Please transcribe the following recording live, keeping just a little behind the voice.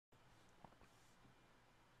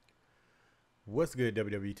What's good,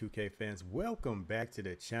 Wwe 2K fans? Welcome back to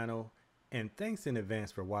the channel, and thanks in advance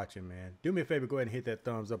for watching, man. Do me a favor, go ahead and hit that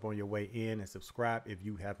thumbs up on your way in and subscribe if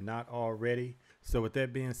you have not already. So with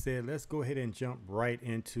that being said, let's go ahead and jump right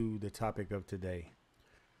into the topic of today.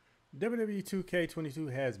 Wwe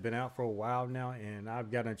 2K23 has been out for a while now, and I've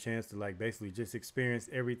gotten a chance to basically just experience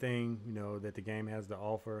everything, that the game has to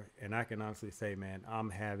offer. And I can honestly say, man,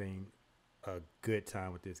 I'm having a good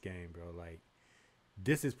time with this game, bro.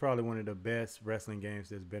 This is probably one of the best wrestling games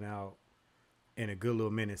that's been out in a good little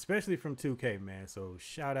minute, especially from 2K, man. So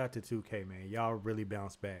shout out to 2K, man. Y'all really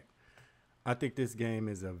bounced back. I think this game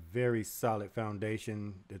is a very solid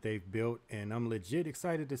foundation that they've built, and I'm legit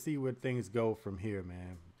excited to see where things go from here,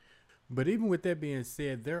 man. But even with that being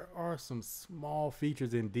said, there are some small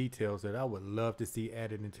features and details that I would love to see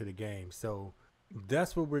added into the game. So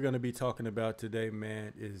that's what we're going to be talking about today,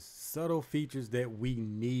 man, is subtle features that we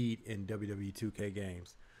need in WWE 2K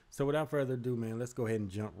games. So without further ado, man, let's go ahead and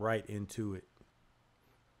jump right into it.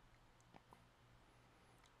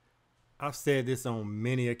 I've said this on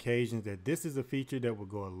many occasions that this is a feature that will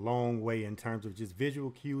go a long way in terms of just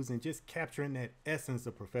visual cues and just capturing that essence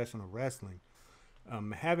of professional wrestling.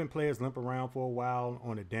 Having players limp around for a while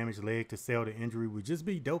on a damaged leg to sell the injury would just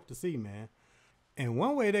be dope to see, man. And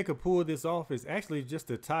one way they could pull this off is actually just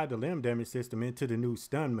to tie the limb damage system into the new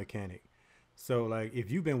stun mechanic. So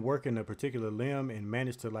if you've been working a particular limb and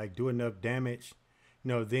managed to do enough damage,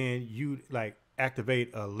 then you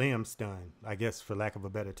activate a limb stun, I guess, for lack of a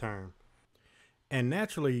better term. And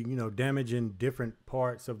naturally, damaging different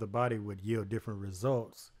parts of the body would yield different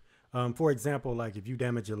results. For example, if you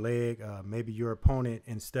damage a leg, maybe your opponent,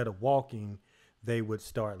 instead of walking, they would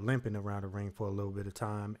start limping around the ring for a little bit of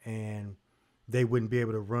time, and they wouldn't be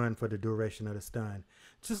able to run for the duration of the stun.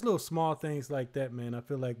 Just little small things like that, man, I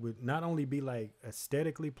feel like would not only be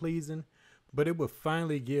aesthetically pleasing, but it would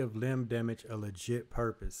finally give limb damage a legit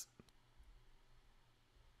purpose.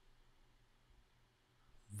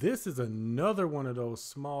 This is another one of those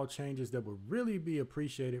small changes that would really be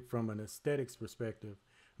appreciated from an aesthetics perspective.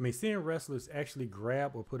 I mean, seeing wrestlers actually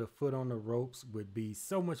grab or put a foot on the ropes would be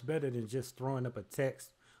so much better than just throwing up a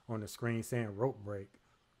text on the screen saying rope break.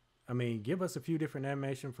 I mean, give us a few different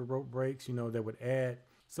animations for rope breaks, that would add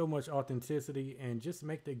so much authenticity and just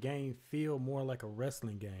make the game feel more like a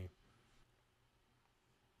wrestling game.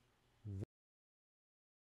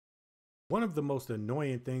 One of the most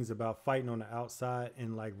annoying things about fighting on the outside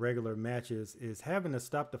in regular matches is having to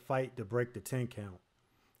stop the fight to break the 10 count.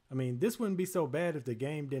 I mean, this wouldn't be so bad if the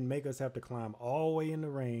game didn't make us have to climb all the way in the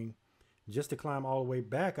ring just to climb all the way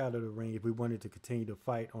back out of the ring if we wanted to continue to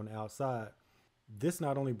fight on the outside. This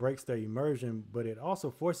not only breaks the immersion, but it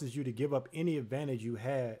also forces you to give up any advantage you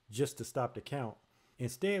had just to stop the count.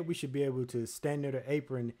 Instead, we should be able to stand near the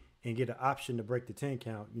apron and get an option to break the 10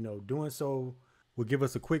 count. Doing so will give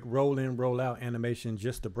us a quick roll in, roll out animation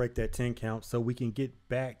just to break that 10 count so we can get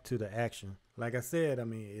back to the action. Like I said, I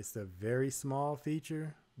mean, it's a very small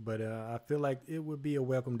feature, but I feel like it would be a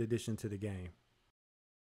welcomed addition to the game.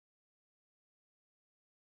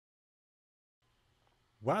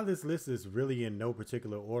 While this list is really in no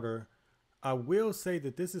particular order, I will say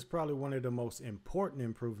that this is probably one of the most important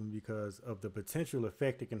improvements because of the potential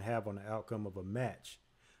effect it can have on the outcome of a match.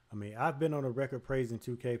 I mean, I've been on a record praising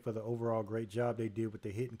 2K for the overall great job they did with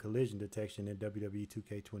the hit and collision detection in WWE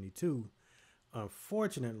 2K22.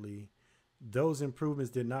 Unfortunately, those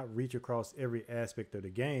improvements did not reach across every aspect of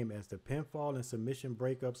the game, as the pinfall and submission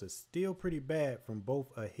breakups are still pretty bad from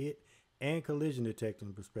both a hit and collision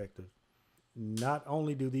detection perspective. Not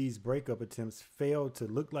only do these breakup attempts fail to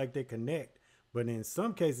look like they connect, but in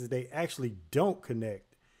some cases they actually don't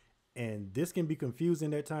connect. And this can be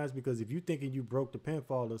confusing at times because if you're thinking you broke the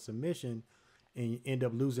pinfall or submission and you end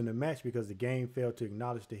up losing the match because the game failed to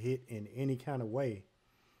acknowledge the hit in any kind of way.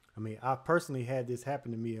 I mean, I personally had this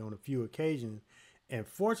happen to me on a few occasions, and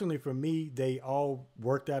fortunately for me, they all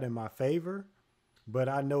worked out in my favor, but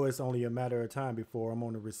I know it's only a matter of time before I'm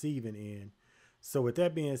on the receiving end. So with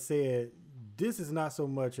that being said, this is not so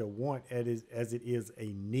much a want as it is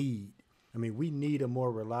a need. I mean, we need a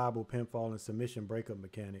more reliable pinfall and submission breakup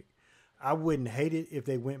mechanic. I wouldn't hate it if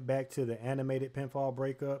they went back to the animated pinfall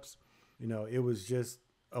breakups. It was just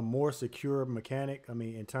a more secure mechanic. I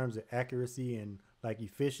mean, in terms of accuracy and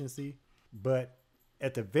efficiency, but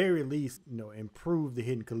at the very least, improve the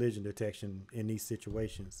hidden collision detection in these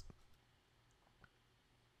situations.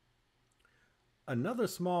 Another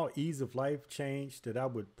small ease of life change that I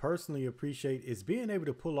would personally appreciate is being able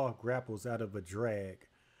to pull off grapples out of a drag.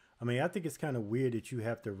 I mean, I think it's kind of weird that you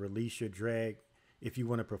have to release your drag if you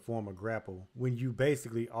want to perform a grapple when you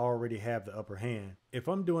basically already have the upper hand. If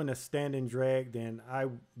I'm doing a standing drag, then I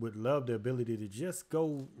would love the ability to just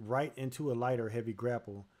go right into a light or heavy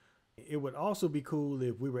grapple. It would also be cool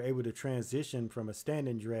if we were able to transition from a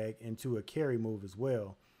standing drag into a carry move as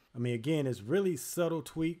well. I mean, again, it's really subtle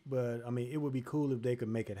tweak, but I mean, it would be cool if they could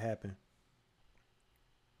make it happen.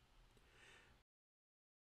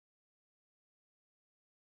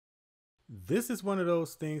 This is one of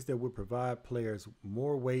those things that would provide players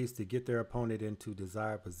more ways to get their opponent into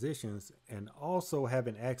desired positions and also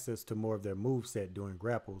having access to more of their moveset during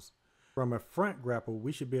grapples. From a front grapple,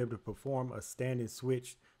 we should be able to perform a standing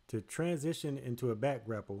switch to transition into a back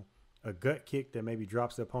grapple, a gut kick that maybe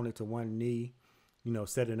drops the opponent to one knee,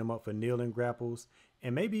 setting them up for kneeling grapples,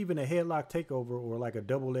 and maybe even a headlock takeover or like a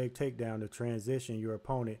double leg takedown to transition your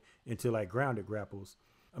opponent into like grounded grapples.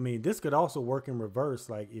 I mean, this could also work in reverse.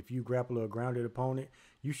 Like if you grapple a grounded opponent,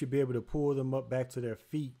 you should be able to pull them up back to their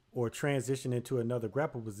feet or transition into another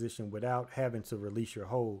grapple position without having to release your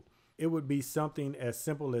hold. It would be something as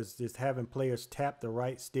simple as just having players tap the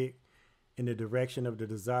right stick in the direction of the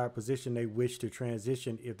desired position they wish to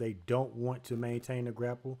transition if they don't want to maintain a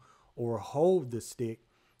grapple, or hold the stick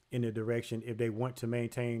in the direction if they want to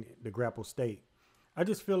maintain the grapple state. I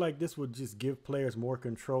just feel like this would just give players more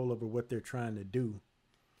control over what they're trying to do.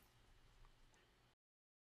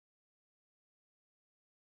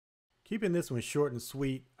 Keeping this one short and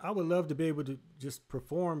sweet, I would love to be able to just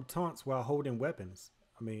perform taunts while holding weapons.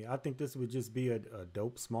 I mean, I think this would just be a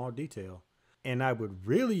dope small detail. And I would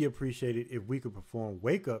really appreciate it if we could perform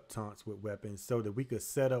wake up taunts with weapons so that we could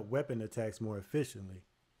set up weapon attacks more efficiently.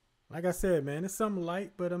 Like I said, man, it's something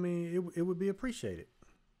light, but I mean, it would be appreciated.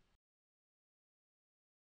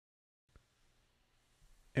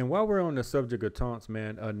 And while we're on the subject of taunts,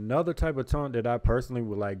 man, another type of taunt that I personally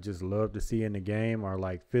would like just love to see in the game are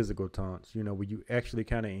like physical taunts, where you actually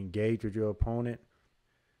kind of engage with your opponent.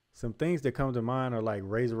 Some things that come to mind are like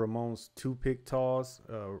Razor Ramon's two-pick toss,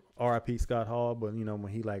 RIP Scott Hall, but when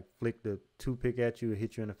he like flicked the two-pick at you and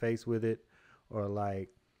hit you in the face with it, or like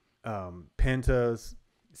Penta's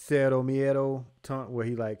Cero Miedo taunt where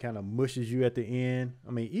he like kind of mushes you at the end.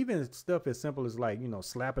 I mean, even stuff as simple as like,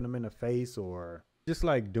 slapping them in the face or just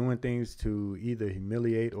like doing things to either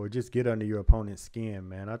humiliate or just get under your opponent's skin,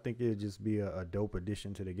 man. I think it'd just be a dope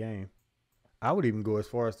addition to the game. I would even go as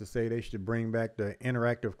far as to say they should bring back the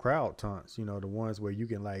interactive crowd taunts, the ones where you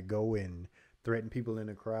can like go and threaten people in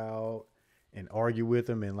the crowd and argue with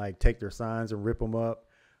them and like take their signs and rip them up.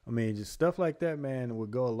 I mean, just stuff like that, man,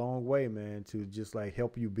 would go a long way, man, to just like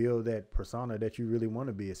help you build that persona that you really want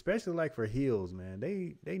to be, especially like for heels, man.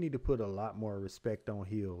 They need to put a lot more respect on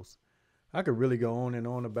heels. I could really go on and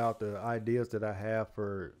on about the ideas that I have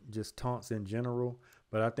for just taunts in general,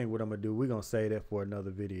 but I think what I'm going to do, we're going to save that for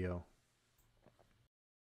another video.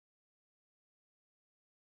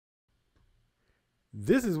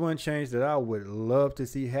 This is one change that I would love to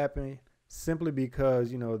see happen simply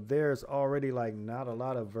because, there's already like not a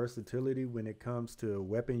lot of versatility when it comes to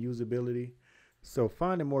weapon usability. So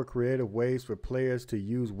finding more creative ways for players to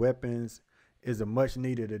use weapons is a much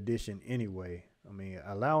needed addition anyway. I mean,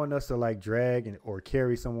 allowing us to like drag or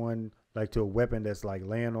carry someone like to a weapon that's like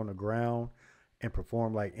laying on the ground and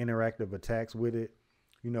perform like interactive attacks with it,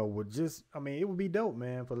 would just, I mean, it would be dope,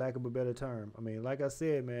 man, for lack of a better term. I mean, like I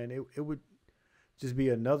said, man, it would just be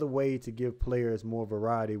another way to give players more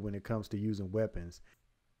variety when it comes to using weapons.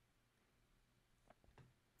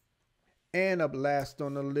 And up last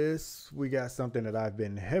on the list, we got something that I've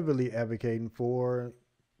been heavily advocating for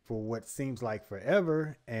what seems like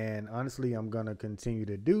forever, and honestly I'm gonna continue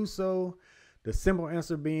to do so. The simple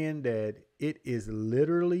answer being that it is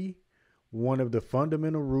literally one of the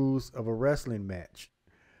fundamental rules of a wrestling match.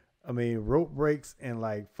 I mean, rope breaks and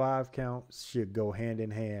like 5 counts should go hand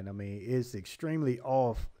in hand. I mean, it's extremely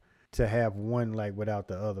off to have one like without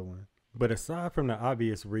the other one. But aside from the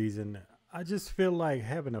obvious reason, I just feel like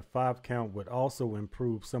having a 5 count would also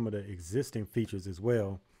improve some of the existing features as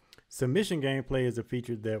well. Submission gameplay is a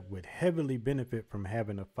feature that would heavily benefit from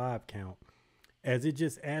having a 5 count, as it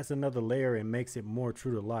just adds another layer and makes it more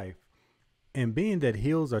true to life. And being that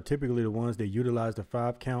heels are typically the ones that utilize the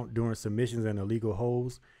 5 count during submissions and illegal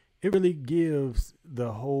holds, it really gives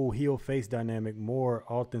the whole heel face dynamic more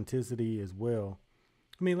authenticity as well.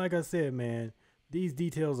 I mean, like I said, man, these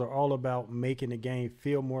details are all about making the game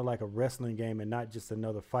feel more like a wrestling game and not just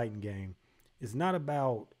another fighting game. It's not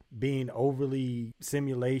about being overly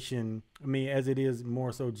simulation, I mean, as it is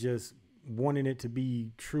more so just wanting it to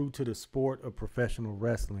be true to the sport of professional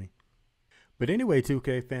wrestling. But anyway,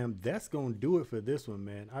 2K fam, that's going to do it for this one,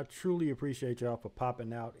 man. I truly appreciate y'all for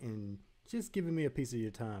popping out and just giving me a piece of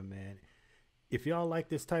your time, man. If y'all like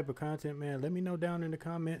this type of content, man, let me know down in the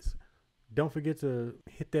comments. Don't forget to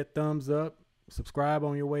hit that thumbs up, subscribe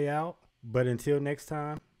on your way out. But until next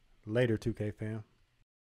time, later 2K fam.